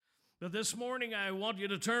But this morning, I want you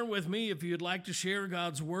to turn with me, if you'd like to share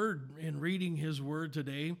God's Word in reading His Word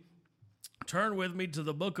today. Turn with me to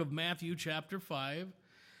the book of Matthew chapter 5,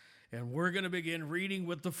 and we're going to begin reading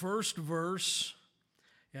with the first verse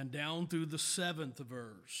and down through the 7th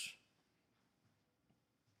verse.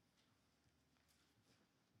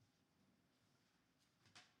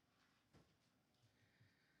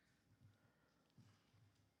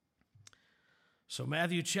 So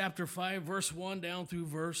Matthew chapter 5, verse 1 down through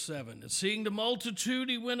verse 7. And seeing the multitude,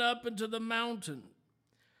 he went up into the mountain.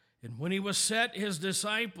 And when he was set, his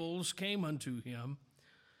disciples came unto him.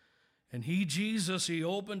 And he, Jesus, he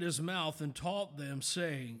opened his mouth and taught them,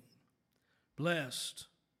 saying, Blessed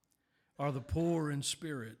are the poor in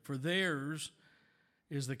spirit, for theirs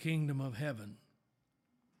is the kingdom of heaven.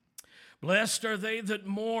 Blessed are they that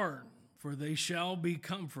mourn, for they shall be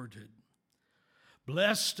comforted.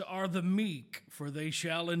 Blessed are the meek, for they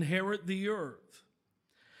shall inherit the earth.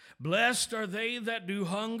 Blessed are they that do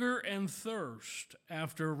hunger and thirst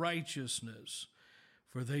after righteousness,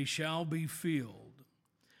 for they shall be filled.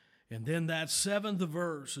 And then that 7th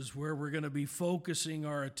verse is where we're going to be focusing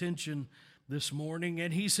our attention this morning.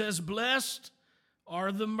 And he says, Blessed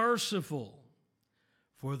are the merciful,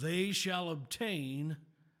 for they shall obtain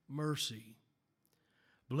mercy.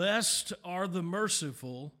 Blessed are the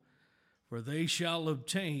merciful, for they shall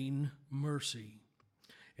obtain mercy.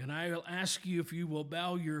 And I will ask you if you will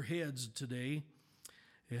bow your heads today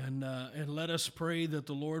and let us pray that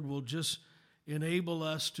the Lord will just enable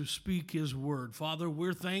us to speak His word. Father,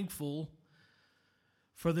 we're thankful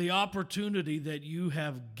for the opportunity that you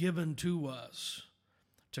have given to us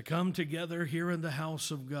to come together here in the house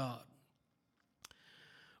of God.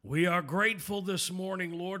 We are grateful this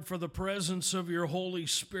morning, Lord, for the presence of your Holy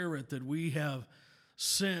Spirit that we have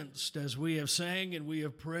sensed as we have sang and we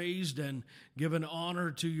have praised and given honor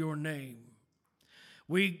to your name.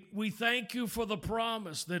 We thank you for the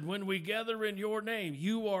promise that when we gather in your name,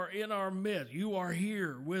 you are in our midst. You are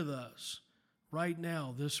here with us right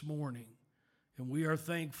now this morning, and we are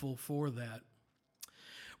thankful for that.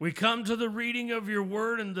 We come to the reading of your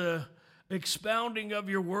word and the expounding of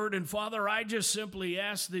your word, and Father, I just simply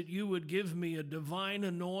ask that you would give me a divine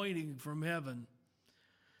anointing from heaven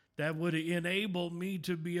that would enable me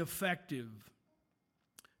to be effective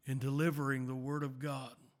in delivering the Word of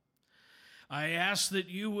God. I ask that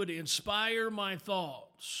you would inspire my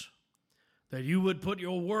thoughts, that you would put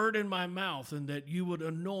your word in my mouth, and that you would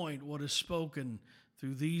anoint what is spoken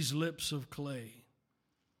through these lips of clay.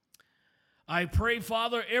 I pray,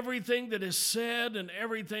 Father, everything that is said and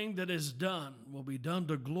everything that is done will be done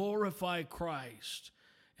to glorify Christ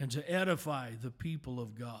and to edify the people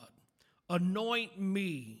of God. Anoint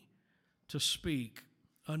me to speak.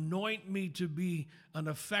 Anoint me to be an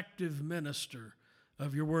effective minister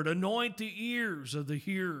of your word. Anoint the ears of the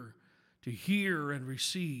hearer to hear and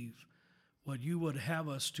receive what you would have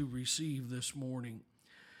us to receive this morning.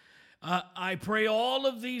 I pray all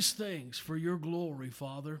of these things for your glory,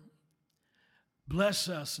 Father. Bless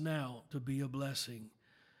us now to be a blessing.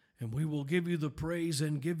 And we will give you the praise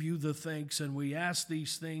and give you the thanks. And we ask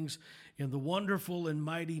these things in the wonderful and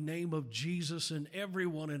mighty name of Jesus. And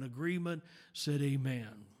everyone in agreement said amen.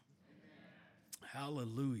 Amen.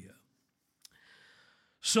 Hallelujah.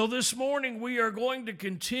 So this morning we are going to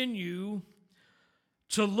continue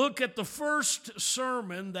to look at the first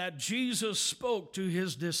sermon that Jesus spoke to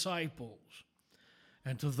his disciples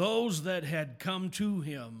and to those that had come to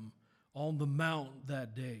him on the mount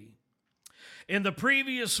that day. In the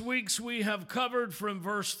previous weeks, we have covered from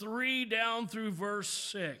verse 3 down through verse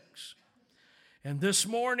 6. And this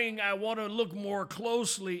morning, I want to look more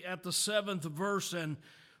closely at the 7th verse, and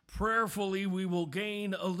prayerfully, we will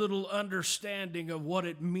gain a little understanding of what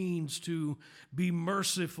it means to be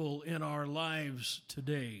merciful in our lives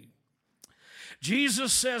today.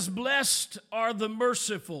 Jesus says, Blessed are the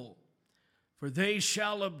merciful, for they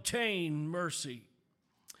shall obtain mercy.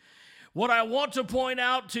 What I want to point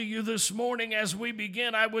out to you this morning as we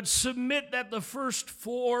begin, I would submit that the first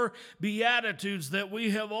 4 Beatitudes that we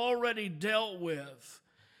have already dealt with,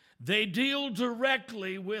 they deal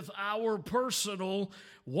directly with our personal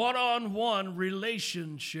one-on-one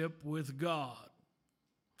relationship with God.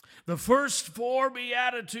 The first 4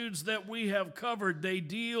 Beatitudes that we have covered, they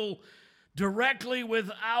deal directly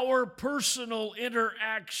with our personal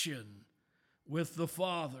interaction with the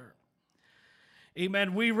Father.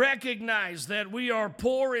 Amen. We recognize that we are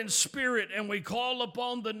poor in spirit and we call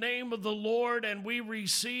upon the name of the Lord and we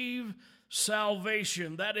receive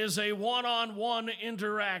salvation. That is a one-on-one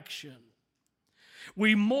interaction.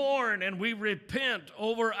 We mourn and we repent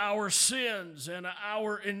over our sins and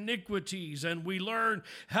our iniquities, and we learn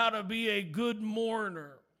how to be a good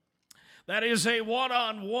mourner. That is a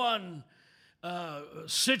one-on-one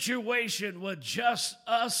situation with just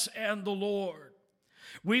us and the Lord.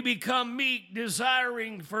 We become meek,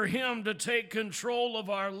 desiring for Him to take control of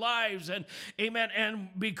our lives. And amen. And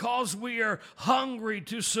because we are hungry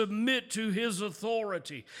to submit to His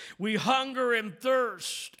authority, we hunger and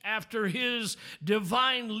thirst after His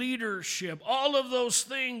divine leadership. All of those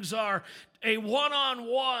things are a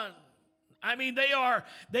one-on-one. I mean, they are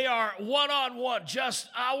one-on-one, just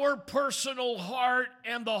our personal heart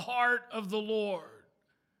and the heart of the Lord.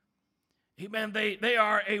 Amen. They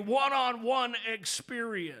are a one-on-one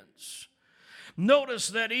experience. Notice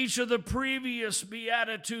that each of the previous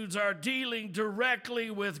Beatitudes are dealing directly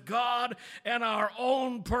with God and our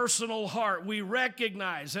own personal heart. We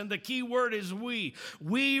recognize, and the key word is we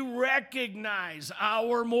recognize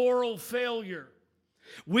our moral failure.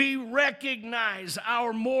 We recognize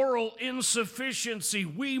our moral insufficiency.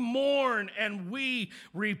 We mourn and we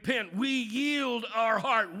repent. We yield our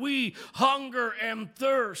heart. We hunger and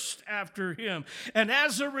thirst after Him. And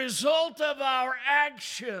as a result of our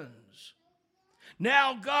actions,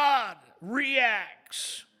 now God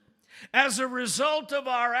reacts. As a result of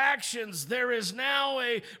our actions, there is now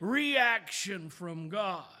a reaction from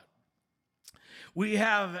God. We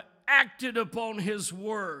have acted upon His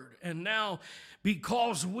word, and now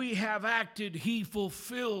because we have acted, He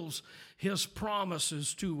fulfills His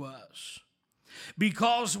promises to us.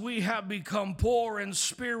 Because we have become poor in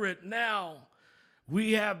spirit, now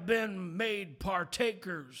we have been made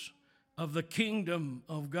partakers of the kingdom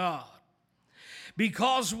of God.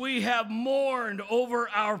 Because we have mourned over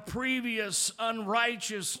our previous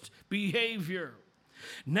unrighteous behavior,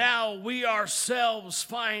 now we ourselves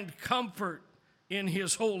find comfort in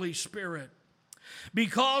His Holy Spirit.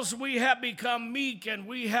 Because we have become meek and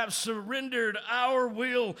we have surrendered our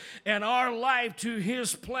will and our life to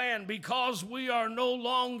His plan, because we are no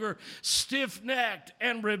longer stiff-necked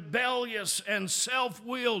and rebellious and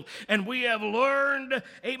self-willed, and we have learned,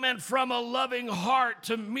 amen, from a loving heart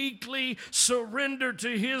to meekly surrender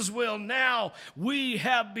to His will. Now we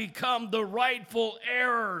have become the rightful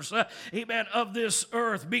heirs, amen, of this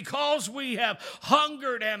earth. Because we have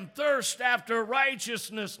hungered and thirst after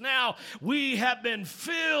righteousness, now we have been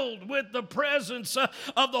filled with the presence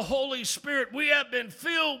of the Holy Spirit. We have been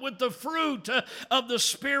filled with the fruit of the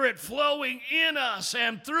Spirit flowing in us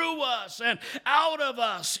and through us and out of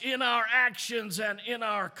us in our actions and in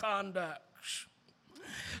our conducts.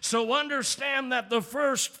 So understand that the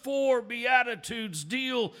first four Beatitudes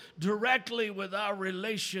deal directly with our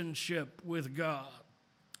relationship with God.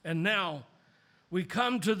 And now we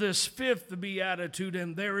come to this fifth Beatitude,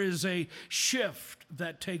 and there is a shift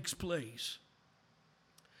that takes place.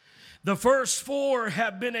 The first four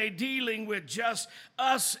have been a dealing with just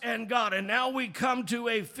us and God. And now we come to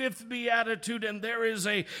a fifth Beatitude, and there is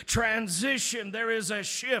a transition, there is a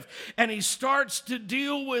shift. And He starts to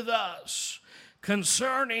deal with us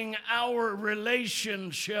concerning our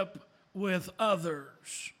relationship with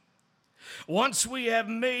others. Once we have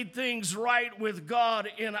made things right with God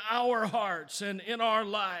in our hearts and in our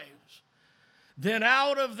lives, then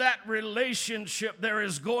out of that relationship there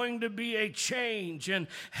is going to be a change in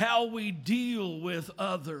how we deal with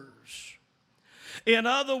others. In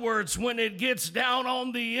other words, when it gets down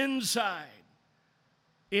on the inside,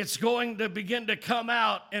 it's going to begin to come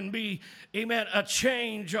out and be, amen, a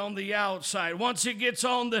change on the outside. Once it gets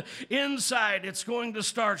on the inside, it's going to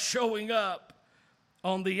start showing up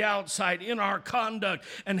on the outside in our conduct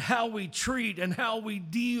and how we treat and how we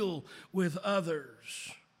deal with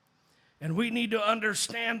others. And we need to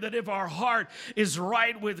understand that if our heart is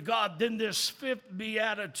right with God, then this fifth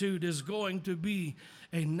Beatitude is going to be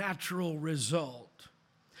a natural result.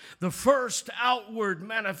 The first outward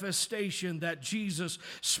manifestation that Jesus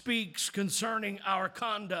speaks concerning our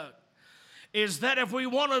conduct is that if we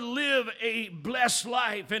want to live a blessed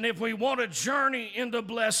life and if we want to journey into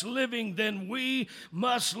blessed living, then we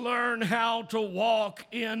must learn how to walk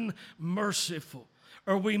in merciful.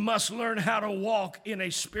 Or we must learn how to walk in a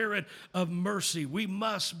spirit of mercy. We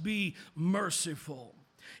must be merciful.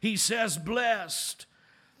 He says, blessed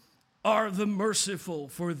are the merciful,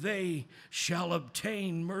 for they shall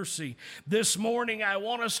obtain mercy. This morning, I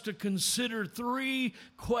want us to consider three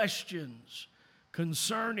questions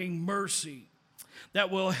concerning mercy that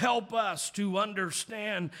will help us to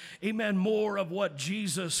understand, amen, more of what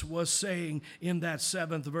Jesus was saying in that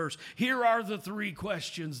seventh verse. Here are the three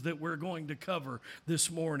questions that we're going to cover this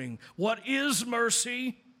morning. What is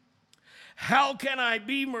mercy? How can I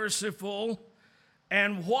be merciful?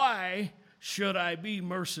 And why should I be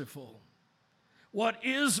merciful? What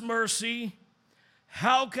is mercy?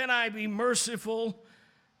 How can I be merciful?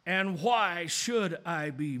 and why should I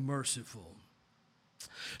be merciful?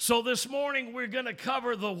 So this morning we're going to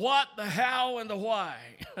cover the what, the how, and the why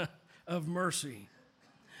of mercy.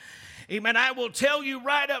 Amen. I will tell you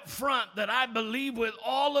right up front that I believe with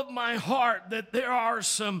all of my heart that there are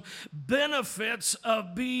some benefits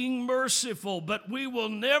of being merciful, but we will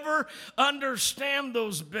never understand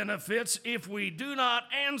those benefits if we do not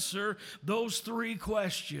answer those three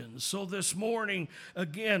questions. So this morning,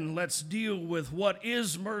 again, let's deal with what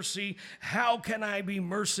is mercy, how can I be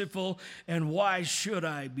merciful, and why should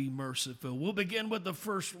I be merciful? We'll begin with the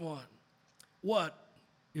first one. What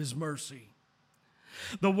is mercy?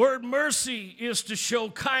 The word mercy is to show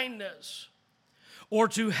kindness or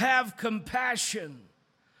to have compassion,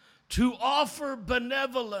 to offer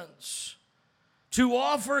benevolence, to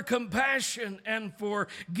offer compassion and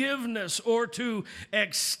forgiveness, or to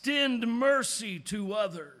extend mercy to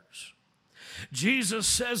others. Jesus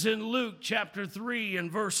says in Luke chapter 3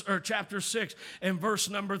 and chapter 6 and verse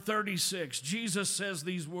number 36, Jesus says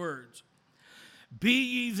these words, "Be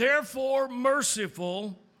ye therefore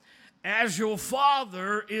merciful, as your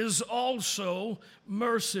Father is also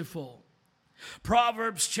merciful."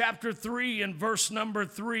 Proverbs chapter 3 and verse number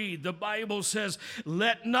 3, the Bible says,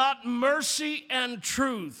 "Let not mercy and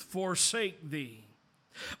truth forsake thee.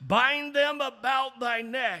 Bind them about thy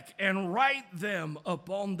neck and write them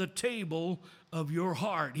upon the table of your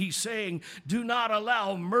heart." He's saying, do not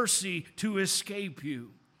allow mercy to escape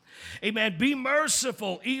you. Amen. Be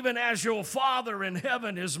merciful even as your Father in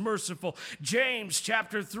heaven is merciful. James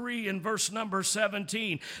chapter 3 and verse number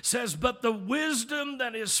 17 says, "But the wisdom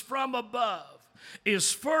that is from above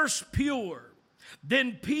is first pure,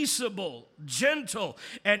 then peaceable, gentle,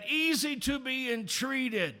 and easy to be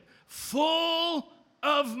entreated, full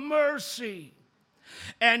of mercy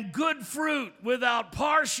and good fruit, without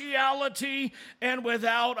partiality and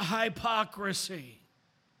without hypocrisy."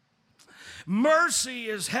 Mercy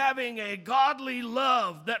is having a godly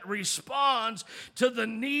love that responds to the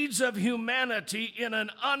needs of humanity in an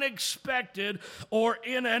unexpected or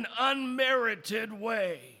in an unmerited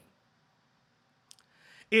way.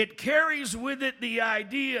 It carries with it the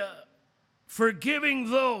idea forgiving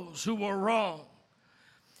those who were wrong.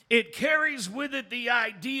 It carries with it the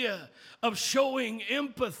idea of showing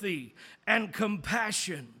empathy and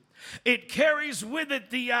compassion. It carries with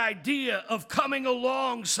it the idea of coming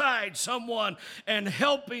alongside someone and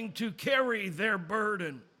helping to carry their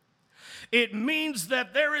burden. It means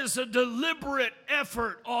that there is a deliberate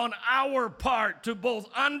effort on our part to both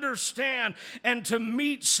understand and to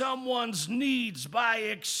meet someone's needs by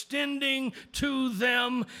extending to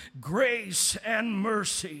them grace and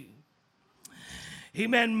mercy.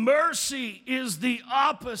 Amen. Mercy is the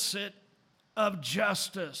opposite of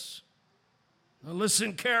justice. Now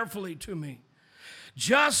listen carefully to me.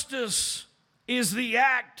 Justice is the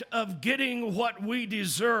act of getting what we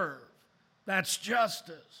deserve. That's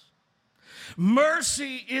justice.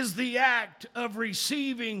 Mercy is the act of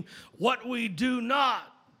receiving what we do not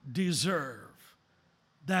deserve.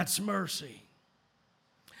 That's mercy.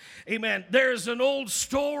 Amen. There's an old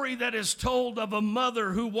story that is told of a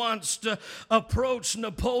mother who wants to approach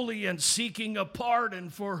Napoleon seeking a pardon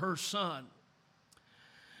for her son.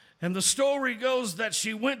 And the story goes that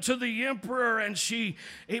she went to the emperor and she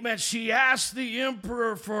asked the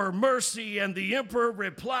emperor for mercy, and the emperor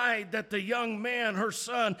replied that the young man, her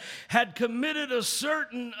son, had committed a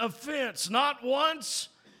certain offense, not once,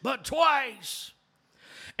 but twice.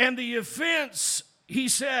 And the offense, he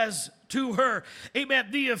says to her,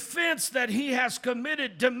 amen, the offense that he has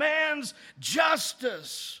committed demands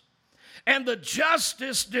justice, and the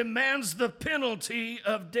justice demands the penalty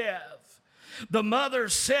of death. The mother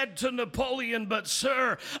said to Napoleon, "But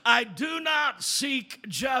sir, I do not seek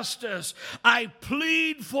justice. I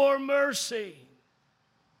plead for mercy."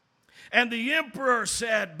 And the emperor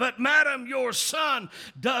said, "But madam, your son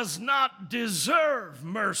does not deserve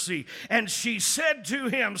mercy." And she said to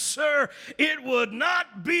him, "Sir, it would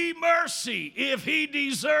not be mercy if he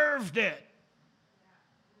deserved it."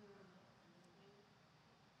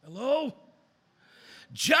 Hello?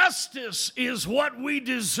 Justice is what we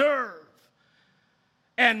deserve.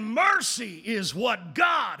 And mercy is what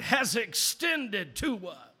God has extended to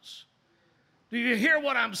us. Do you hear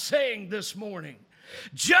what I'm saying this morning?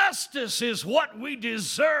 Justice is what we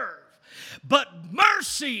deserve, but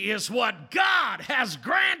mercy is what God has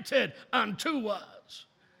granted unto us.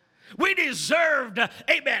 We deserved,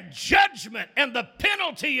 amen, judgment and the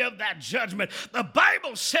penalty of that judgment. The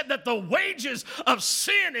Bible said that the wages of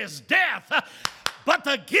sin is death. But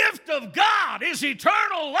the gift of God is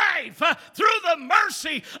eternal life through the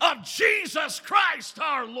mercy of Jesus Christ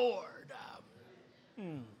our Lord.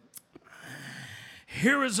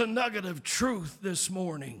 Here is a nugget of truth this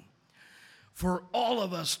morning for all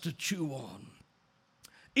of us to chew on.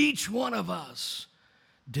 Each one of us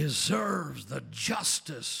deserves the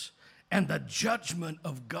justice and the judgment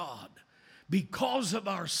of God because of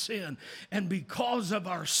our sin and because of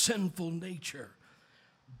our sinful nature.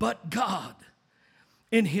 But God,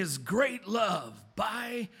 in His great love,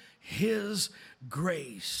 by His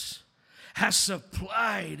grace, has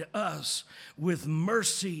supplied us with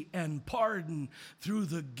mercy and pardon through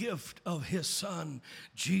the gift of His Son,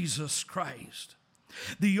 Jesus Christ.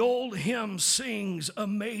 The old hymn sings,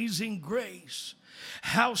 "Amazing Grace,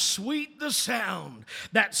 how sweet the sound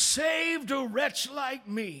that saved a wretch like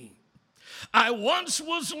me. I once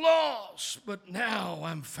was lost, but now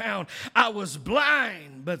I'm found. I was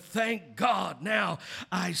blind, but thank God now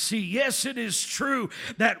I see." Yes, it is true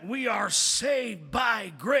that we are saved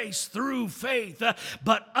by grace through faith,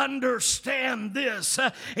 but understand this,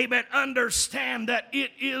 amen, understand that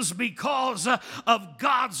it is because of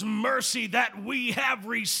God's mercy that we have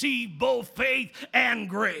received both faith and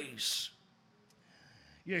grace.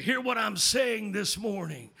 You hear what I'm saying this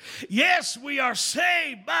morning? Yes, we are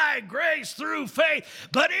saved by grace through faith,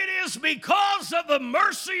 but it is because of the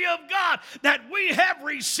mercy of God that we have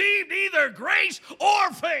received either grace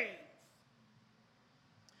or faith.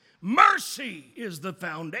 Mercy is the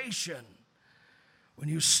foundation. When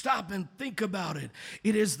you stop and think about it,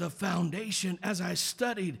 it is the foundation. As I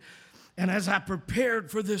studied and as I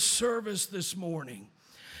prepared for this service this morning,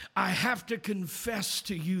 I have to confess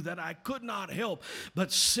to you that I could not help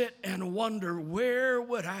but sit and wonder, where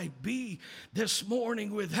would I be this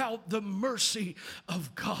morning without the mercy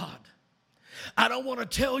of God? I don't want to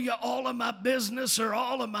tell you all of my business or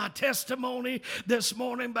all of my testimony this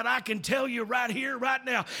morning, but I can tell you right here, right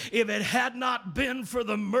now, if it had not been for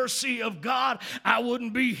the mercy of God, I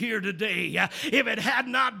wouldn't be here today. If it had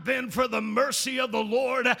not been for the mercy of the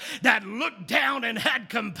Lord that looked down and had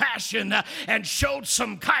compassion and showed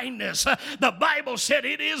some kindness, the Bible said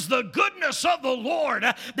it is the goodness of the Lord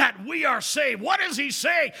that we are saved. What is He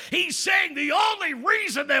saying? He's saying the only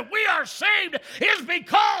reason that we are saved is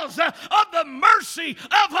because of the mercy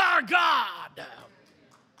of our God.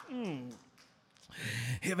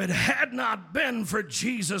 If it had not been for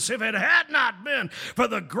Jesus, if it had not been for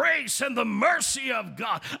the grace and the mercy of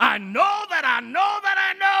God, I know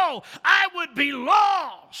I would be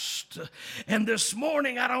lost. And this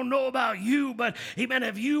morning, I don't know about you, but amen,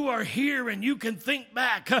 if you are here and you can think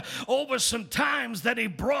back over some times that He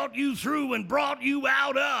brought you through and brought you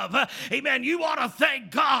out of, amen, you ought to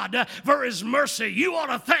thank God for His mercy. You ought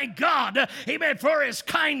to thank God, amen, for His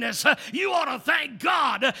kindness. You ought to thank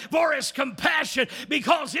God for His compassion,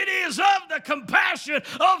 because it is of the compassion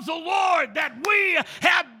of the Lord that we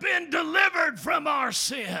have been delivered from our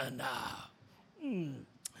sin.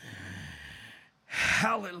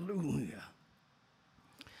 Hallelujah.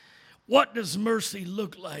 What does mercy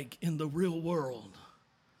look like in the real world?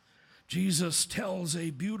 Jesus tells a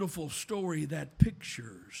beautiful story that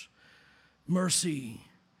pictures mercy.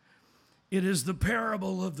 It is the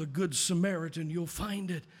parable of the Good Samaritan. You'll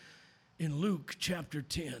find it in Luke chapter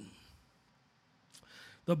 10.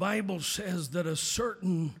 The Bible says that a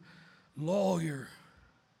certain lawyer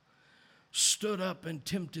stood up and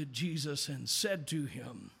tempted Jesus and said to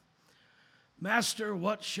Him, "Master,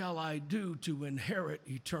 what shall I do to inherit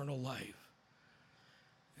eternal life?"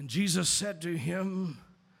 And Jesus said to him,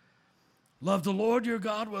 "Love the Lord your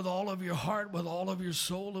God with all of your heart, with all of your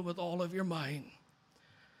soul, and with all of your mind.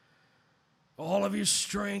 All of your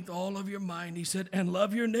strength, all of your mind." He said, "And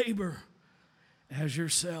love your neighbor as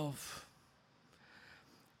yourself."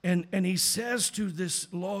 And He says to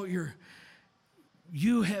this lawyer,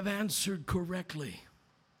 "You have answered correctly.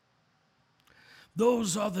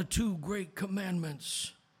 Those are the two great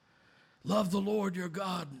commandments. Love the Lord your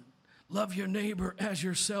God, love your neighbor as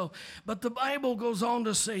yourself." But the Bible goes on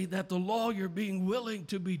to say that the lawyer, being willing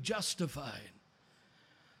to be justified,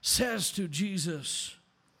 says to Jesus,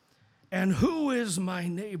 "And who is my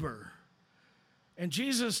neighbor?" And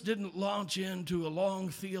Jesus didn't launch into a long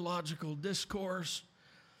theological discourse.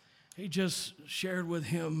 He just shared with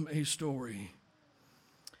him a story.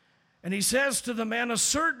 And He says to the man, "A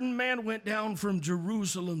certain man went down from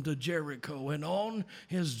Jerusalem to Jericho, and on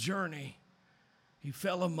his journey he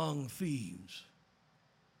fell among thieves.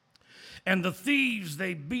 And the thieves,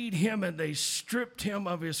 they beat him, and they stripped him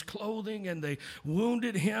of his clothing, and they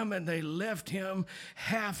wounded him, and they left him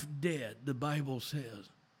half dead," the Bible says,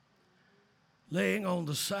 laying on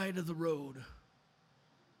the side of the road.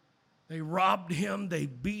 They robbed him, they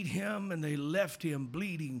beat him, and they left him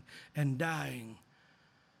bleeding and dying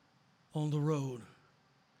on the road.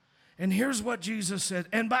 And here's what Jesus said.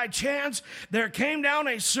 And by chance, there came down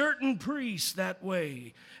a certain priest that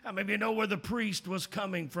way. How many of you know where the priest was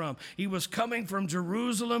coming from? He was coming from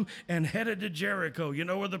Jerusalem and headed to Jericho. You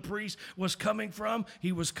know where the priest was coming from?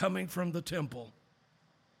 He was coming from the temple.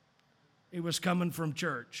 He was coming from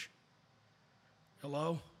church.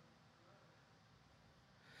 Hello?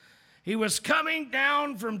 He was coming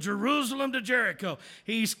down from Jerusalem to Jericho.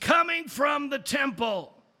 He's coming from the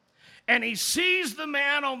temple. And he sees the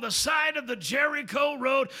man on the side of the Jericho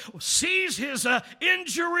road, sees his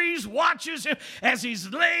injuries, watches him as he's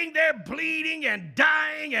laying there bleeding and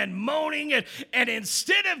dying and moaning. And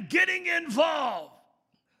instead of getting involved,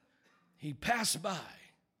 he passed by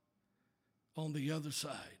on the other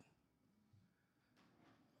side.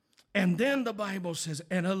 And then the Bible says,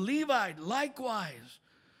 and a Levite likewise.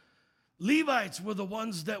 Levites were the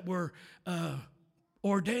ones that were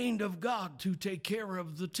ordained of God to take care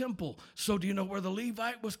of the temple. So do you know where the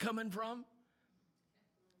Levite was coming from?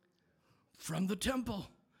 From the temple.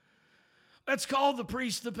 Let's call the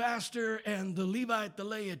priest the pastor and the Levite the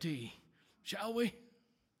laity, shall we?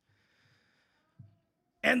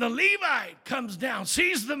 And the Levite comes down,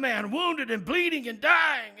 sees the man wounded and bleeding and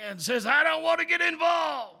dying, and says, I don't want to get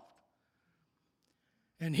involved.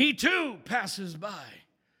 And he too passes by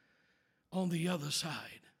on the other side.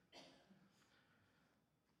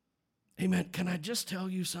 Amen. Can I just tell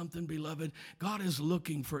you something, beloved? God is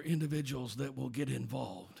looking for individuals that will get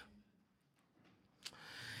involved.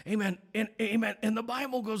 Amen. Amen. And the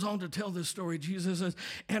Bible goes on to tell this story. Jesus says,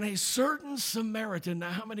 and a certain Samaritan.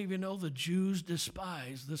 Now, how many of you know the Jews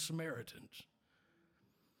despised the Samaritans?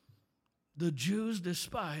 The Jews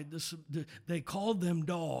despised, they called them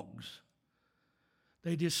dogs.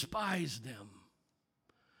 They despised them.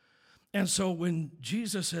 And so when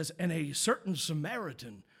Jesus says, and a certain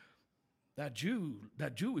Samaritan, that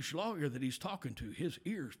Jewish lawyer that he's talking to, his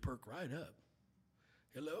ears perk right up.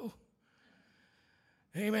 Hello?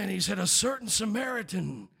 Amen. He said, a certain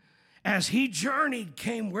Samaritan, as he journeyed,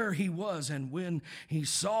 came where he was. And when he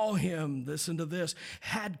saw him, listen to this,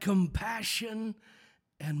 had compassion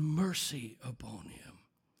and mercy upon him.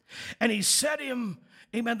 And he set him,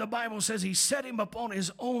 amen, the Bible says he set him upon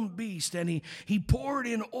his own beast, and he poured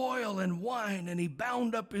in oil and wine, and he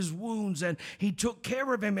bound up his wounds, and he took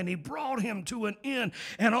care of him, and he brought him to an inn.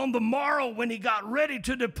 And on the morrow, when he got ready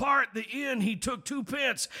to depart the inn, he took 2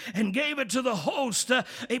 pence and gave it to the host,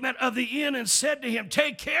 amen, of the inn, and said to him,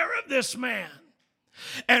 take care of this man,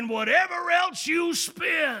 and whatever else you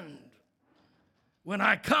spend, when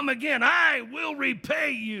I come again, I will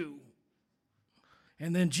repay you.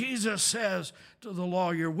 And then Jesus says to the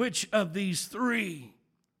lawyer, which of these three,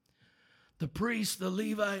 the priest, the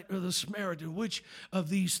Levite, or the Samaritan, which of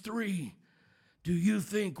these three do you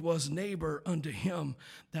think was neighbor unto him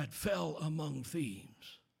that fell among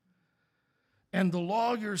thieves? And the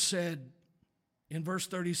lawyer said in verse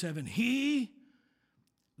 37, he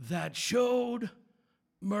that showed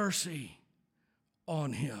mercy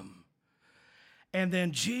on him. And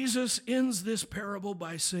then Jesus ends this parable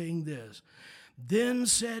by saying this. Then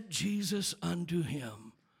said Jesus unto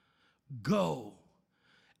him, go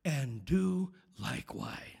and do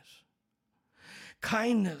likewise.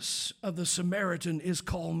 Kindness of the Samaritan is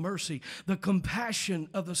called mercy. The compassion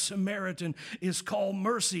of the Samaritan is called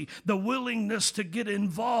mercy. The willingness to get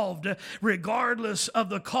involved, regardless of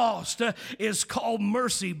the cost, is called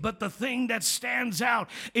mercy. But the thing that stands out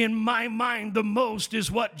in my mind the most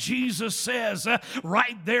is what Jesus says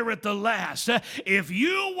right there at the last. If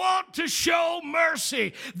you want to show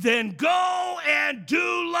mercy, then go and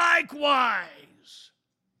do likewise.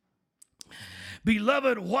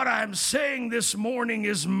 Beloved, what I'm saying this morning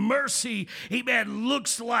is mercy, amen,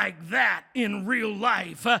 looks like that in real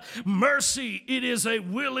life. Mercy, it is a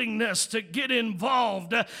willingness to get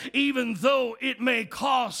involved, even though it may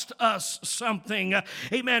cost us something.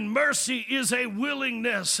 Amen. Mercy is a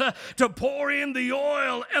willingness to pour in the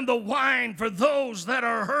oil and the wine for those that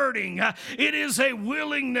are hurting. It is a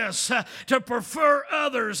willingness to prefer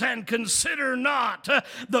others and consider not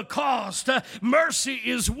the cost. Mercy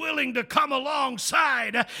is willing to come along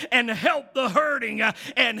and help the hurting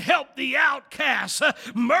and help the outcast.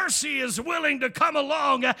 Mercy is willing to come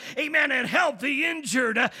along, amen, and help the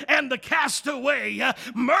injured and the castaway.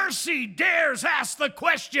 Mercy dares ask the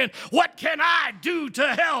question, what can I do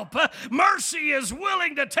to help? Mercy is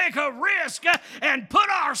willing to take a risk and put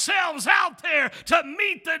ourselves out there to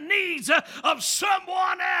meet the needs of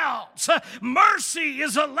someone else. Mercy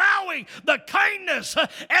is allowing the kindness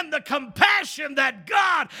and the compassion that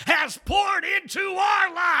God has poured into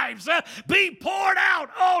our lives be poured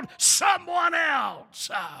out on someone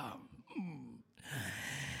else.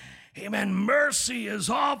 Amen. Mercy is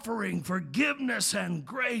offering forgiveness and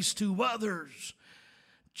grace to others,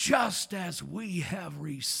 just as we have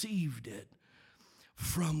received it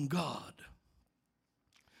from God.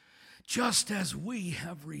 Just as we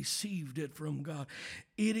have received it from God.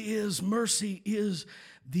 Mercy is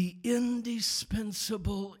the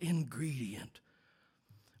indispensable ingredient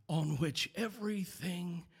on which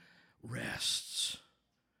everything rests.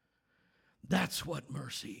 That's what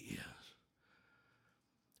mercy is.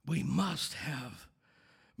 We must have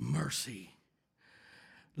mercy.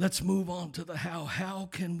 Let's move on to the how. How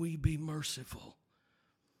can we be merciful?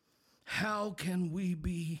 How can we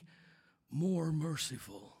be more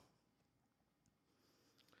merciful?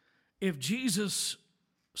 If Jesus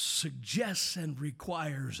suggests and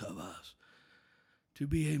requires of us to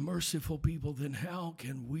be a merciful people, then how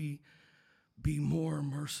can we be more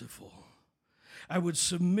merciful? I would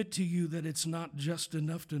submit to you that it's not just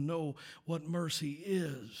enough to know what mercy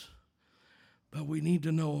is, but we need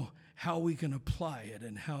to know how we can apply it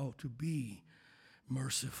and how to be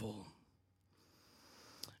merciful.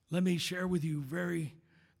 Let me share with you very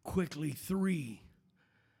quickly 3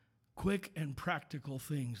 quick and practical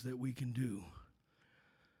things that we can do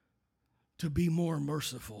to be more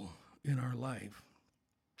merciful in our life.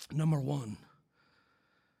 Number 1,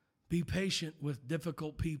 be patient with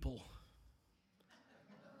difficult people.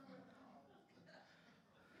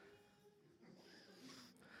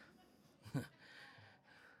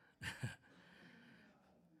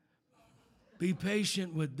 Be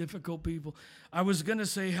patient with difficult people. I was going to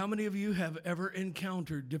say, how many of you have ever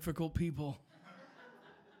encountered difficult people?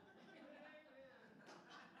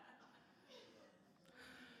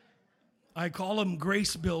 I call them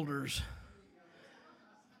grace builders.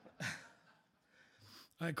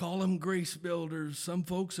 I call them grace builders. Some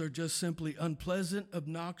folks are just simply unpleasant,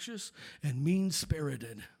 obnoxious, and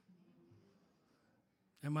mean-spirited.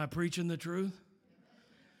 Am I preaching the truth?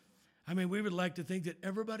 I mean, we would like to think that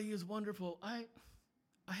everybody is wonderful. I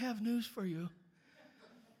have news for you.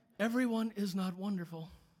 Everyone is not wonderful.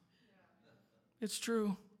 It's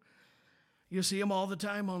true. You see them all the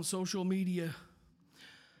time on social media.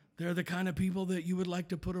 They're the kind of people that you would like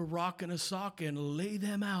to put a rock in a sock and lay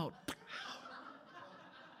them out.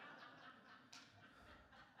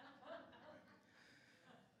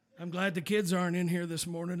 I'm glad the kids aren't in here this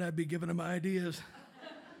morning. I'd be giving them ideas.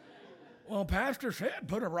 Well, Pastor said,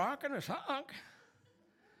 put a rock in a sock.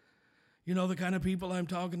 You know the kind of people I'm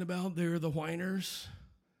talking about? They're the whiners.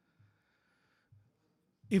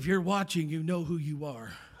 If you're watching, you know who you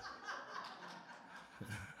are.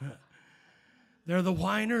 They're the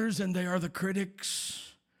whiners and they are the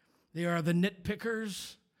critics. They are the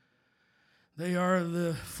nitpickers. They are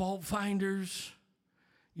the fault finders.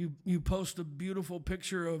 You post a beautiful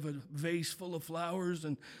picture of a vase full of flowers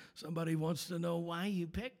and somebody wants to know why you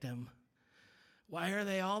picked them. Why are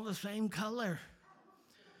they all the same color?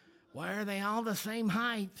 Why are they all the same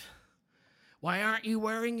height? Why aren't you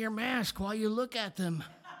wearing your mask while you look at them?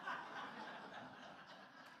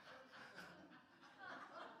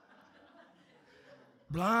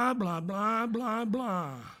 Blah, blah, blah, blah,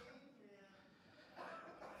 blah.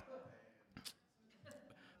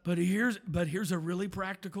 But here's a really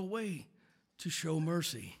practical way to show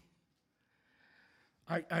mercy.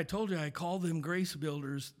 I told you I call them grace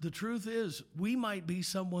builders. The truth is, we might be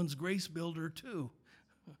someone's grace builder too.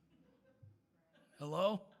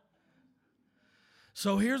 Hello?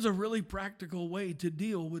 So here's a really practical way to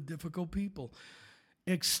deal with difficult people.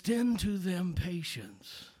 Extend to them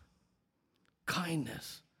patience,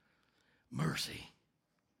 kindness, mercy.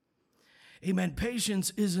 Amen.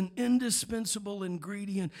 Patience is an indispensable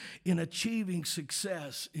ingredient in achieving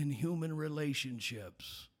success in human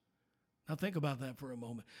relationships. Now think about that for a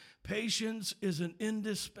moment. Patience is an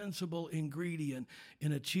indispensable ingredient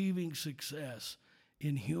in achieving success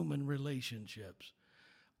in human relationships.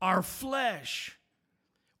 Our flesh,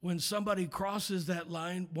 when somebody crosses that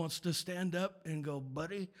line, wants to stand up and go,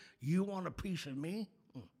 buddy, you want a piece of me?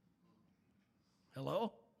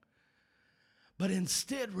 Hello? But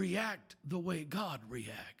instead react the way God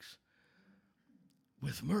reacts,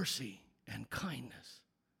 with mercy and kindness.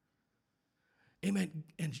 Amen.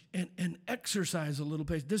 And exercise a little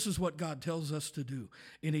patience. This is what God tells us to do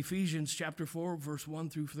in Ephesians chapter 4, verse 1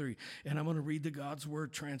 through 3. And I'm going to read the God's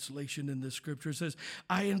Word translation in this scripture. It says,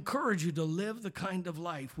 I encourage you to live the kind of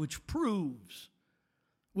life which proves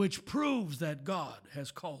that God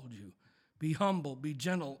has called you. Be humble, be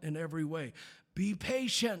gentle in every way. Be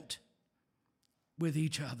patient with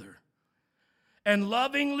each other and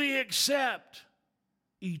lovingly accept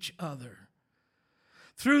each other.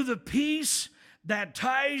 Through the peace that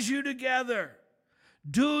ties you together,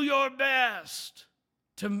 do your best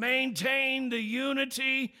to maintain the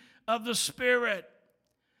unity of the Spirit.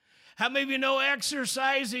 How many of you know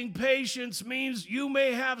exercising patience means you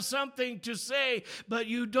may have something to say, but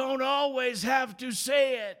you don't always have to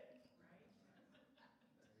say it?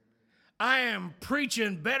 I am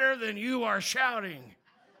preaching better than you are shouting.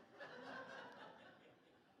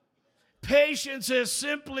 Patience is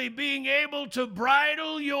simply being able to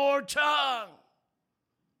bridle your tongue.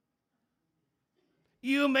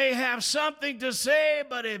 You may have something to say,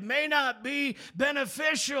 but it may not be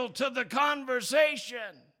beneficial to the conversation.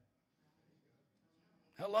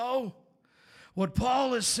 Hello? What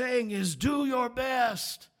Paul is saying is do your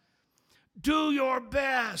best. Do your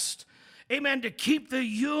best. Amen. To keep the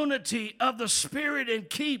unity of the Spirit and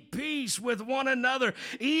keep peace with one another,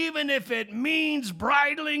 even if it means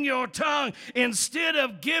bridling your tongue. Instead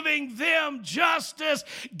of giving them justice,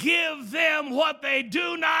 give them what they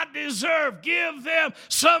do not deserve. Give them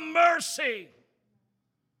some mercy.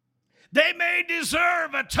 They may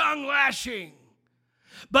deserve a tongue lashing,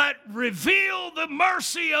 but reveal the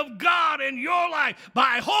mercy of God in your life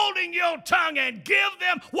by holding your tongue and give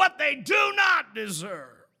them what they do not deserve.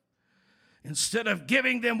 Instead of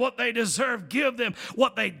giving them what they deserve, give them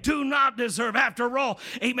what they do not deserve. After all,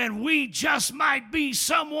 amen, we just might be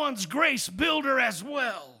someone's grace builder as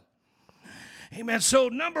well. Amen. So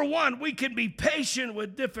number one, we can be patient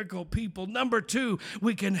with difficult people. Number two,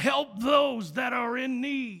 we can help those that are in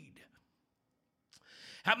need.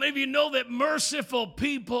 How many of you know that merciful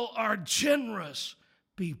people are generous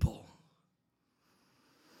people?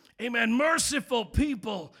 Amen. Merciful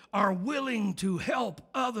people are willing to help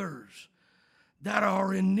others that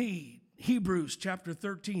are in need. Hebrews chapter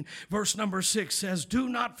 13, verse number 6 says, do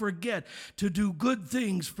not forget to do good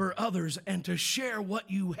things for others and to share what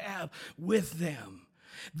you have with them.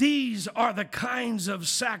 These are the kinds of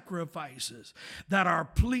sacrifices that are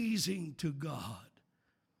pleasing to God.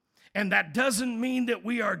 And that doesn't mean that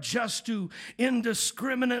we are just to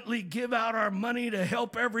indiscriminately give out our money to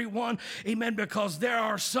help everyone. Amen. Because there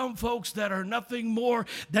are some folks that are nothing more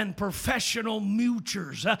than professional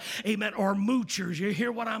moochers. Amen. Or moochers. You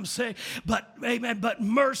hear what I'm saying? But, amen. But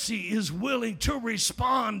mercy is willing to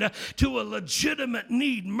respond to a legitimate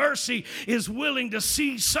need. Mercy is willing to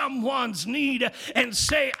see someone's need and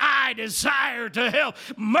say, I desire to help.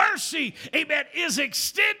 Mercy, amen, is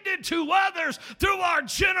extended to others through our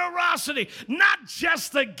generosity. Not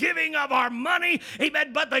just the giving of our money,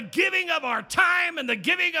 amen, but the giving of our time and the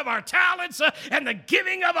giving of our talents and the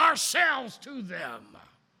giving of ourselves to them.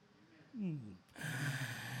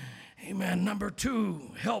 Amen. Number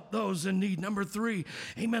two, help those in need. Number three,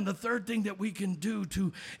 amen, the third thing that we can do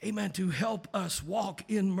to, amen, to help us walk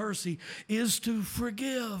in mercy is to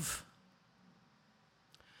forgive.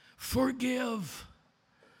 Forgive.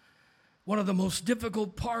 One of the most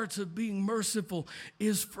difficult parts of being merciful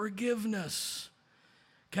is forgiveness.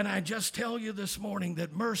 Can I just tell you this morning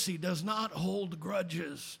that mercy does not hold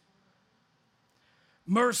grudges?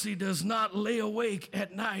 Mercy does not lay awake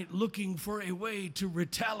at night looking for a way to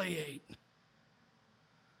retaliate.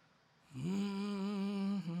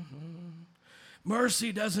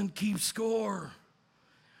 Mercy doesn't keep score.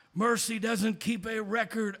 Mercy doesn't keep a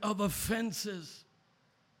record of offenses.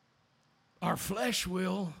 Our flesh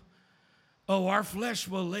will. Oh, our flesh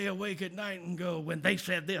will lay awake at night and go, when they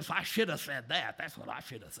said this, I should have said that. That's what I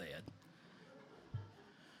should have said.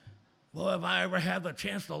 Well, if I ever have the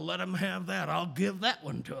chance to let them have that, I'll give that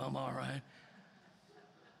one to them, all right.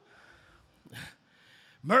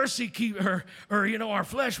 Mercy keep or our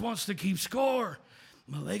flesh wants to keep score.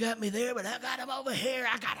 Well, they got me there, but I got them over here.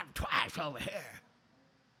 I got them twice over here.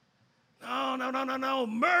 No.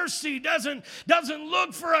 Mercy doesn't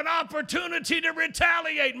look for an opportunity to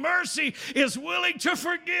retaliate. Mercy is willing to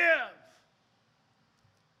forgive.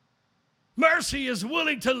 Mercy is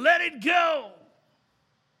willing to let it go.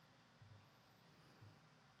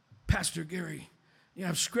 Pastor Gary, you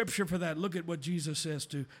have scripture for that. Look at what Jesus says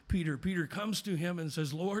to Peter. Peter comes to him and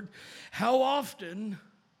says, Lord, how often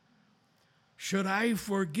should I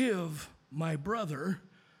forgive my brother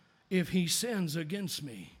if he sins against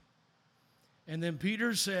me? And then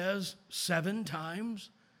Peter says 7 times.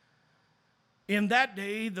 In that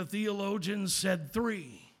day, the theologians said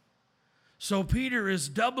 3. So Peter is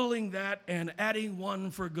doubling that and adding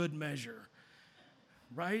 1 for good measure.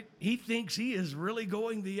 Right? He thinks he is really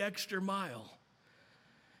going the extra mile.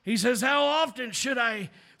 He says, how often should I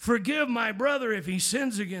forgive my brother if he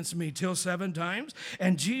sins against me? Till 7 times.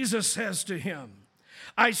 And Jesus says to him,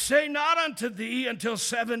 I say not unto thee until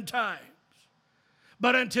 7 times.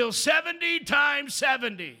 But until 70 times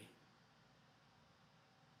 70.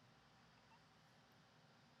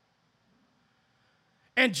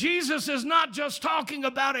 And Jesus is not just talking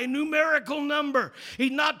about a numerical number.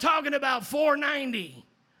 He's not talking about 490.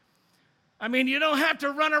 I mean, you don't have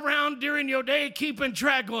to run around during your day keeping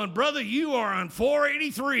track going, brother, you are on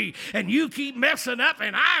 483, and you keep messing up,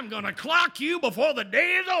 and I'm going to clock you before the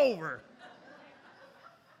day is over.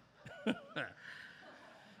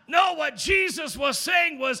 No, what Jesus was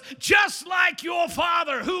saying was, just like your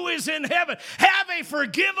Father who is in heaven, have a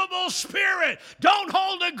forgivable spirit. Don't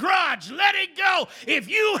hold a grudge. Let it go. If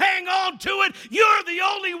you hang on to it, you're the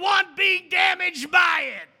only one being damaged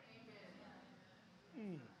by it.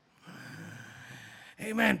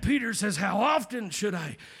 Amen. Peter says, how often should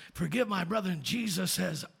I forgive my brother? And Jesus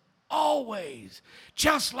says, always,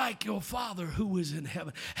 just like your Father who is in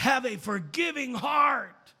heaven. Have a forgiving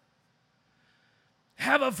heart.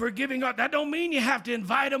 Have a forgiving heart. That don't mean you have to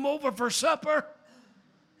invite them over for supper,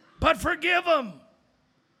 but forgive them.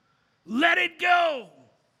 Let it go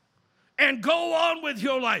and go on with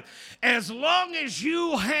your life. As long as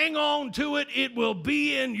you hang on to it, it will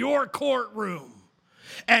be in your courtroom.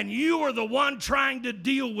 And you are the one trying to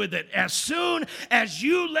deal with it. As soon as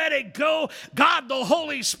you let it go, God the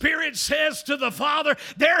Holy Spirit says to the Father,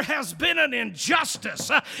 there has been an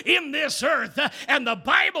injustice in this earth. And the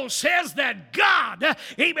Bible says that God,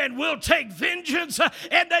 amen, will take vengeance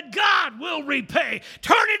and that God will repay.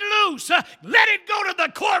 Turn it loose. Let it go to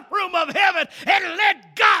the courtroom of heaven and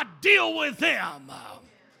let God deal with them.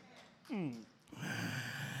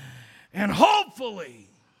 And hopefully,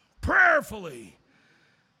 prayerfully,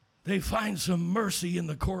 they find some mercy in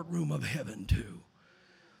the courtroom of heaven too,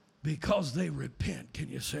 because they repent. Can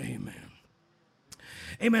you say amen?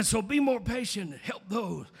 Amen. So be more patient. Help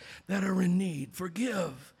those that are in need.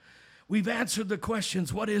 Forgive. We've answered the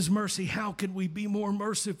questions. What is mercy? How can we be more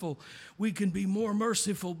merciful? We can be more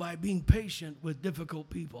merciful by being patient with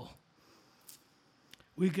difficult people.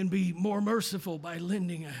 We can be more merciful by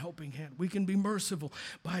lending a helping hand. We can be merciful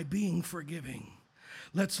by being forgiving.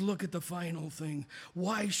 Let's look at the final thing.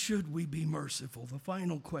 Why should we be merciful? The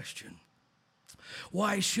final question.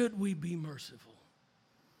 Why should we be merciful?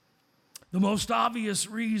 The most obvious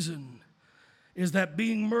reason is that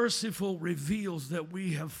being merciful reveals that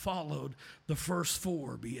we have followed the first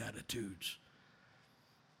 4 Beatitudes.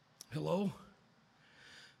 Hello?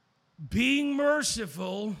 Being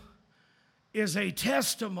merciful is a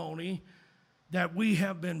testimony that we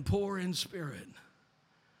have been poor in spirit,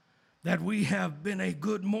 that we have been a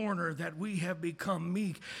good mourner, that we have become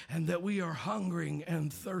meek, and that we are hungering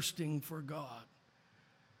and thirsting for God.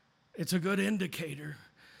 It's a good indicator.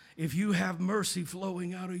 If you have mercy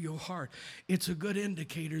flowing out of your heart, it's a good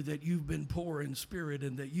indicator that you've been poor in spirit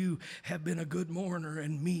and that you have been a good mourner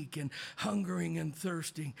and meek and hungering and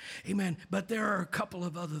thirsting. Amen. But there are a couple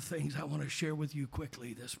of other things I want to share with you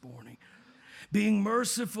quickly this morning. Being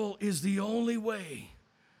merciful is the only way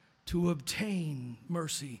to obtain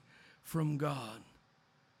mercy from God.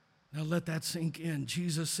 Now let that sink in.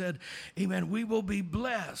 Jesus said, amen, we will be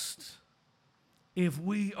blessed if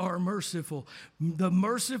we are merciful. The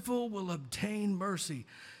merciful will obtain mercy.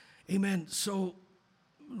 Amen. So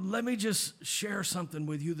let me just share something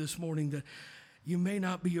with you this morning that you may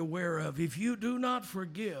not be aware of. If you do not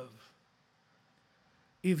forgive,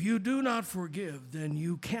 then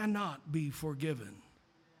you cannot be forgiven.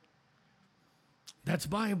 That's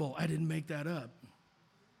Bible. I didn't make that up.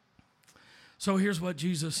 So here's what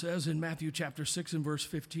Jesus says in Matthew chapter 6 and verse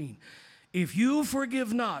 15. If you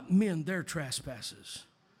forgive not men their trespasses,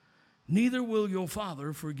 neither will your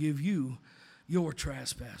Father forgive you your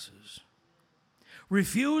trespasses.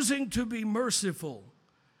 Refusing to be merciful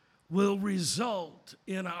will result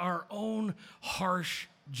in our own harsh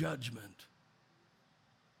judgment.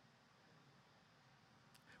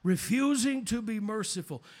 Refusing to be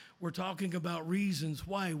merciful. We're talking about reasons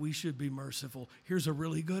why we should be merciful. Here's a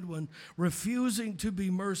really good one. Refusing to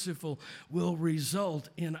be merciful will result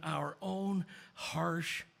in our own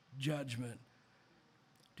harsh judgment.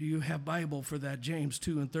 Do you have Bible for that? James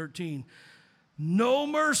 2 and 13. No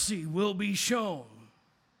mercy will be shown.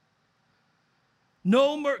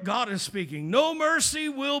 God is speaking. No mercy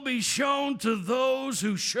will be shown to those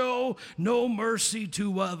who show no mercy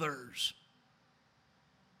to others.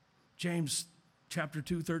 James chapter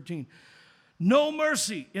 2:13. No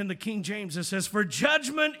mercy in the King James. It says, for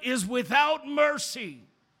judgment is without mercy.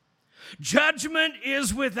 Judgment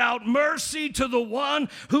is without mercy to the one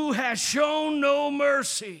who has shown no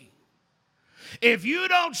mercy. If you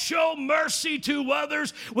don't show mercy to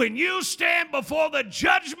others, when you stand before the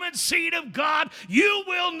judgment seat of God, you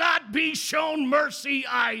will not be shown mercy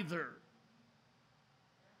either.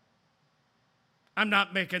 I'm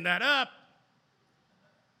not making that up.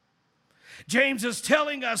 James is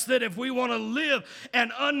telling us that if we want to live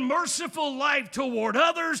an unmerciful life toward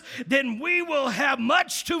others, then we will have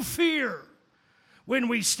much to fear when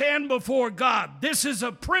we stand before God. This is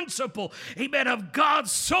a principle, amen, of God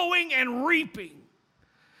sowing and reaping.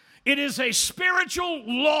 It is a spiritual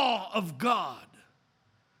law of God.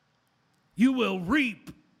 You will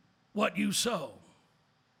reap what you sow.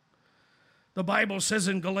 The Bible says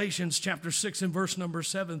in Galatians chapter 6 and verse number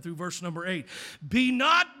 7 through verse number 8, be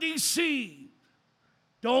not deceived.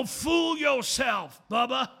 Don't fool yourself,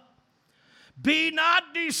 Bubba. Be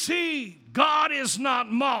not deceived. God is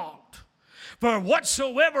not mocked. For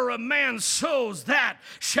whatsoever a man sows, that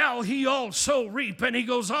shall he also reap. And he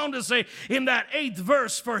goes on to say in that 8th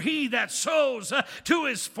verse, for he that sows to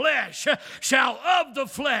his flesh shall of the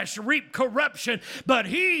flesh reap corruption, but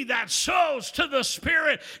he that sows to the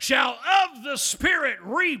Spirit shall of the Spirit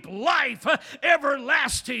reap life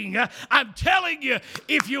everlasting. I'm telling you,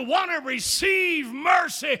 if you want to receive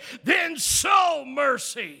mercy, then sow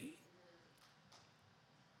mercy.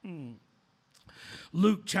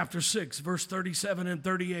 Luke chapter 6, verse 37 and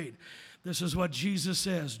 38. This is what Jesus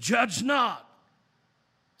says. Judge not.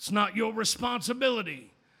 It's not your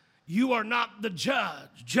responsibility. You are not the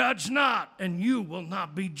judge. Judge not, and you will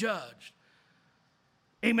not be judged.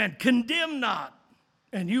 Amen. Condemn not,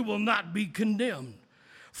 and you will not be condemned.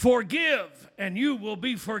 Forgive, and you will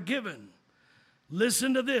be forgiven.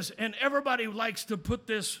 Listen to this, and everybody likes to put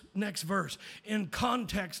this next verse in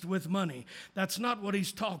context with money. That's not what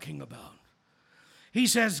he's talking about. He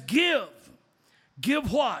says, give.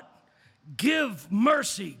 Give what? Give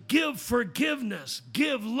mercy, give forgiveness,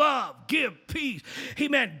 give love, give peace.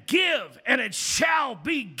 Amen. Give, and it shall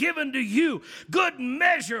be given to you. Good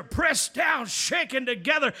measure, pressed down, shaken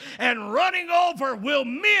together, and running over will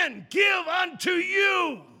men give unto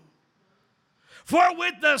you. For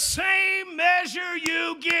with the same measure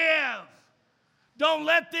you give. Don't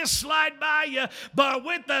let this slide by you, but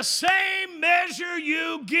with the same measure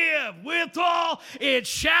you give, withal it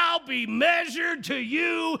shall be measured to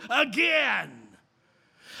you again.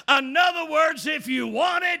 In other words, if you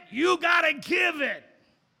want it, you got to give it.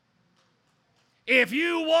 If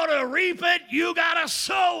you want to reap it, you got to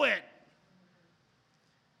sow it.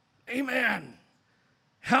 Amen.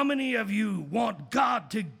 How many of you want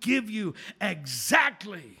God to give you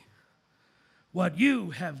exactly what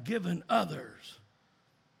you have given others?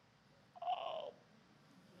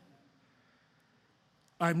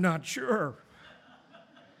 I'm not sure.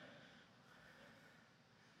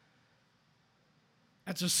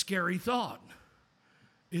 That's a scary thought,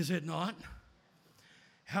 is it not?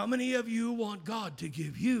 How many of you want God to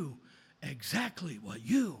give you exactly what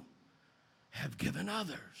you have given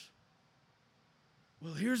others?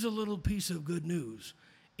 Well, here's a little piece of good news.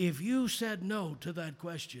 If you said no to that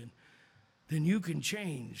question, then you can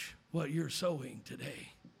change what you're sowing today.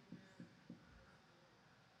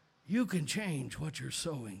 You can change what you're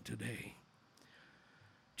sowing today.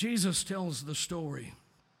 Jesus tells the story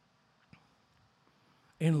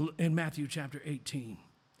in Matthew chapter 18.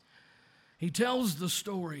 He tells the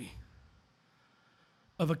story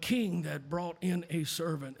of a king that brought in a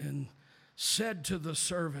servant and said to the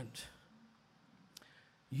servant,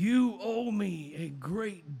 you owe me a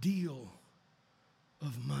great deal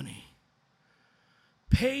of money.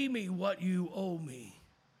 Pay me what you owe me,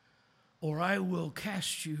 or I will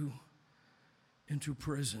cast you into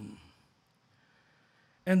prison.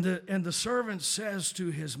 And the servant says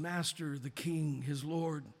to his master, the king, his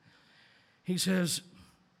lord, he says,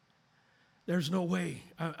 there's no way,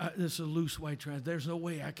 this is a loose white translation, there's no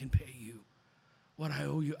way I can pay you what I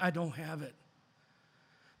owe you. I don't have it.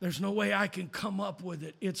 There's no way I can come up with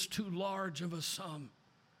it. It's too large of a sum.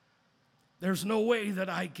 There's no way that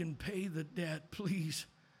I can pay the debt. Please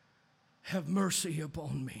have mercy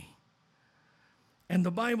upon me. And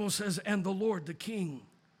the Bible says, and the Lord, the king,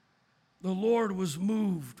 the Lord was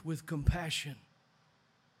moved with compassion.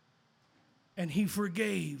 And he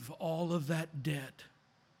forgave all of that debt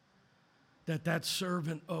that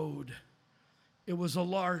servant owed. It was a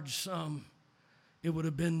large sum. It would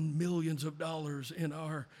have been millions of dollars in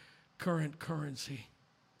our current currency.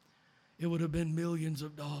 It would have been millions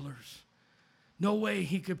of dollars. No way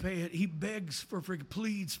he could pay it. He begs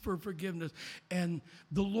pleads for forgiveness. And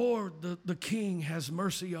the Lord, the king, has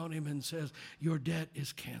mercy on him and says, your debt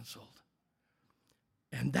is canceled.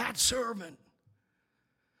 And that servant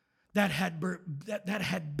that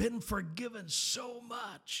had been forgiven so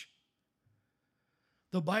much,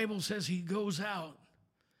 the Bible says he goes out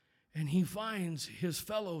and he finds his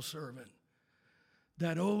fellow servant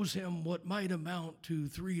that owes him what might amount to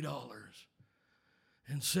 $3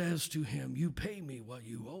 and says to him, you pay me what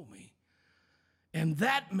you owe me, And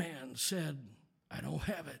that man said, I don't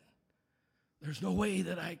have it. There's no way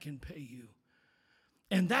that I can pay you.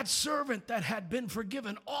 And that servant that had been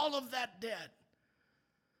forgiven all of that debt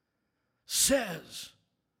says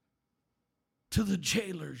to the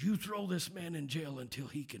jailers, you throw this man in jail until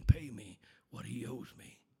he can pay me what he owes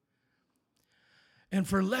me. And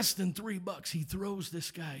for less than $3, he throws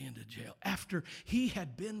this guy into jail after he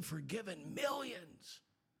had been forgiven millions.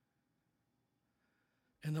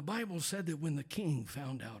 And the Bible said that when the king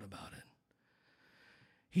found out about it,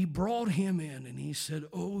 he brought him in and he said,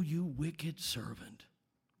 oh, you wicked servant,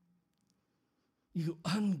 you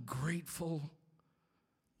ungrateful,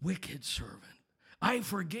 wicked servant, I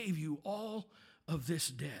forgave you all of this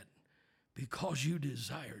debt because you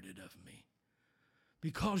desired it of me,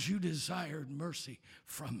 because you desired mercy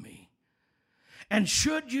from me. And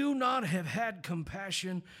should you not have had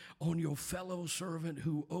compassion on your fellow servant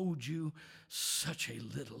who owed you such a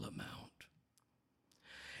little amount?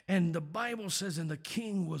 And the Bible says, and the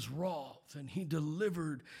king was wroth, and he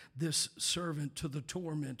delivered this servant to the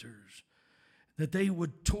tormentors, that they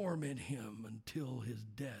would torment him until his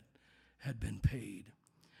debt had been paid.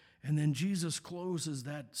 And then Jesus closes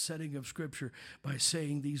that setting of Scripture by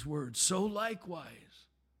saying these words, so likewise,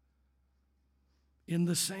 in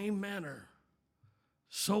the same manner,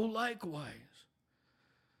 so likewise,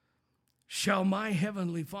 shall my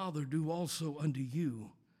heavenly Father do also unto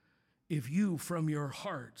you, if you from your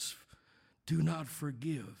hearts do not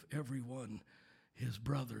forgive everyone his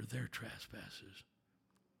brother their trespasses.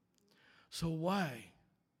 So why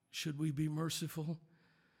should we be merciful?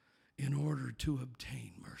 In order to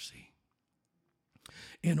obtain mercy.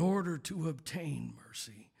 In order to obtain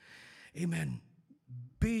mercy. Amen.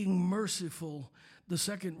 Being merciful, the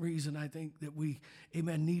second reason I think that we,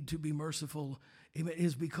 amen, need to be merciful, amen,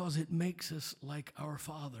 is because it makes us like our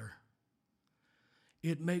Father.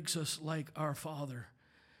 It makes us like our Father.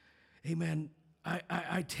 Amen.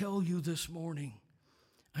 I tell you this morning,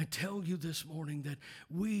 that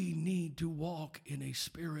we need to walk in a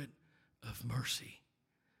spirit of mercy.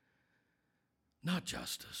 Not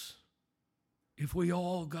justice. If we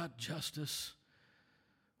all got justice,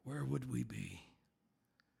 where would we be?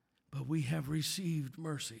 But we have received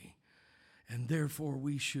mercy, and therefore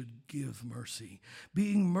we should give mercy.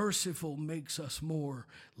 Being merciful makes us more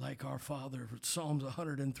like our Father. Psalms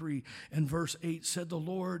 103 and verse 8 said, the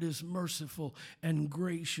Lord is merciful and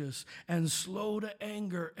gracious and slow to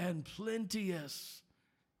anger and plenteous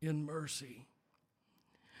in mercy.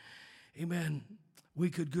 Amen. We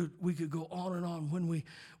could go on and on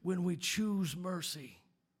when we choose mercy,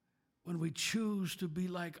 when we choose to be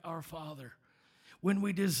like our Father, when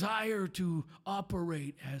we desire to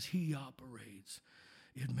operate as He operates,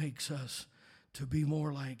 it makes us to be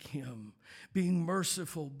more like Him. Being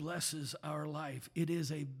merciful blesses our life. It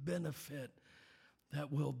is a benefit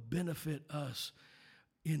that will benefit us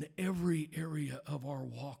in every area of our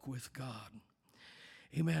walk with God.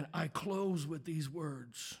 Amen. I close with these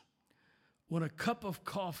words. When a cup of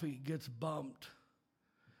coffee gets bumped,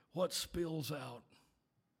 what spills out?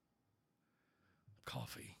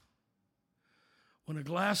 Coffee. When a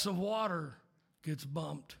glass of water gets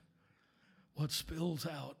bumped, what spills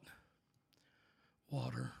out?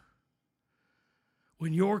 Water.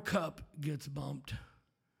 When your cup gets bumped,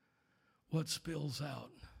 what spills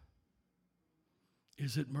out?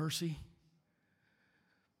 Is it mercy?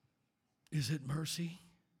 Is it mercy?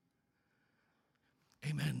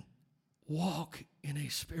 Amen. Walk in a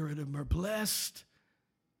spirit of mercy. Blessed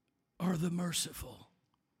are the merciful,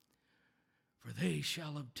 for they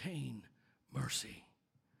shall obtain mercy.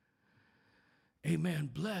 Amen.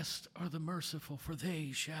 Blessed are the merciful, for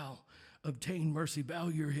they shall obtain mercy. Bow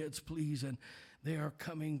your heads, please, and they are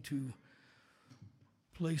coming to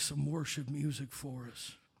play some worship music for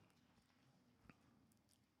us.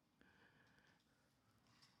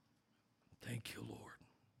 Thank you, Lord.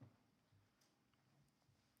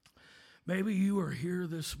 Maybe you are here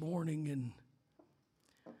this morning and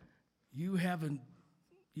you haven't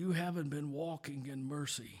been walking in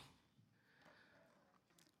mercy.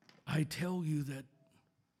 I tell you that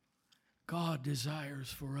God desires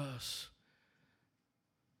for us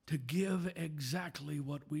to give exactly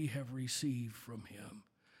what we have received from Him.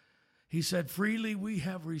 He said, freely we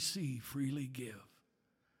have received, freely give.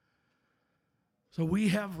 So we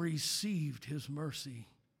have received His mercy.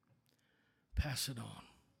 Pass it on.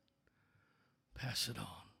 Pass it on.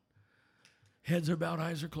 Heads are bowed,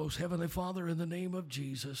 eyes are closed. Heavenly Father, in the name of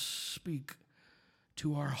Jesus, speak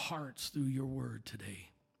to our hearts through your word today.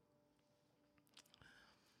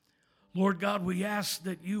 Lord God, we ask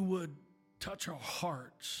that you would touch our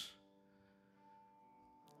hearts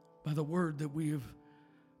by the word that we have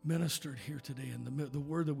ministered here today and the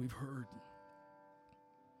word that we've heard.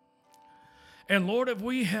 And Lord, if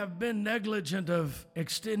we have been negligent of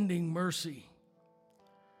extending mercy,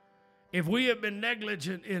 if we have been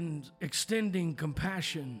negligent in extending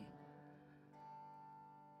compassion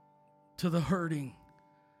to the hurting,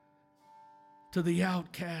 to the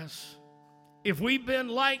outcast, if we've been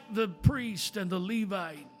like the priest and the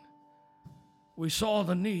Levite, we saw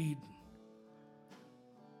the need,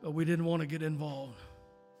 but we didn't want to get involved.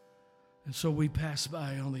 And so we passed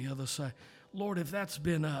by on the other side. Lord, if that's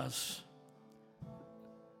been us,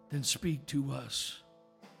 then speak to us.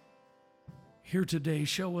 Here today,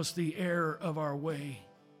 show us the error of our way.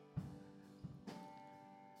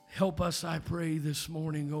 Help us, I pray, this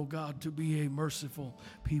morning, oh God, to be a merciful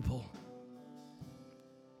people.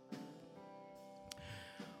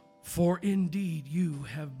 For indeed you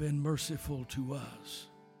have been merciful to us.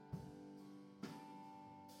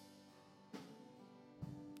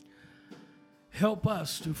 Help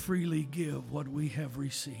us to freely give what we have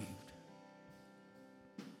received.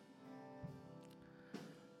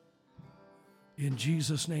 In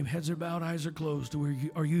Jesus' name, heads are bowed, eyes are closed.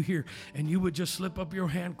 Are you here? And you would just slip up your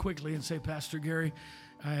hand quickly and say, Pastor Gary,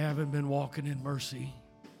 I haven't been walking in mercy.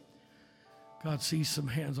 God sees some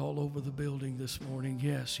hands all over the building this morning.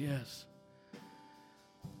 Yes, yes.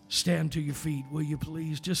 Stand to your feet, will you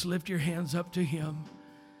please? Just lift your hands up to Him.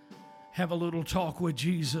 Have a little talk with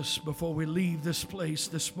Jesus before we leave this place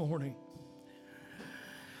this morning.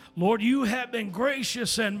 Lord, you have been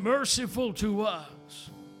gracious and merciful to us.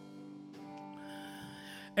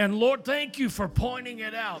 And Lord, thank you for pointing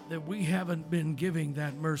it out that we haven't been giving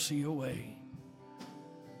that mercy away.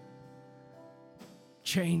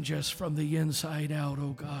 Change us from the inside out,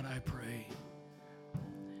 oh God, I pray.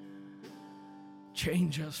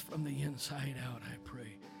 Change us from the inside out, I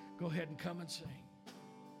pray. Go ahead and come and sing.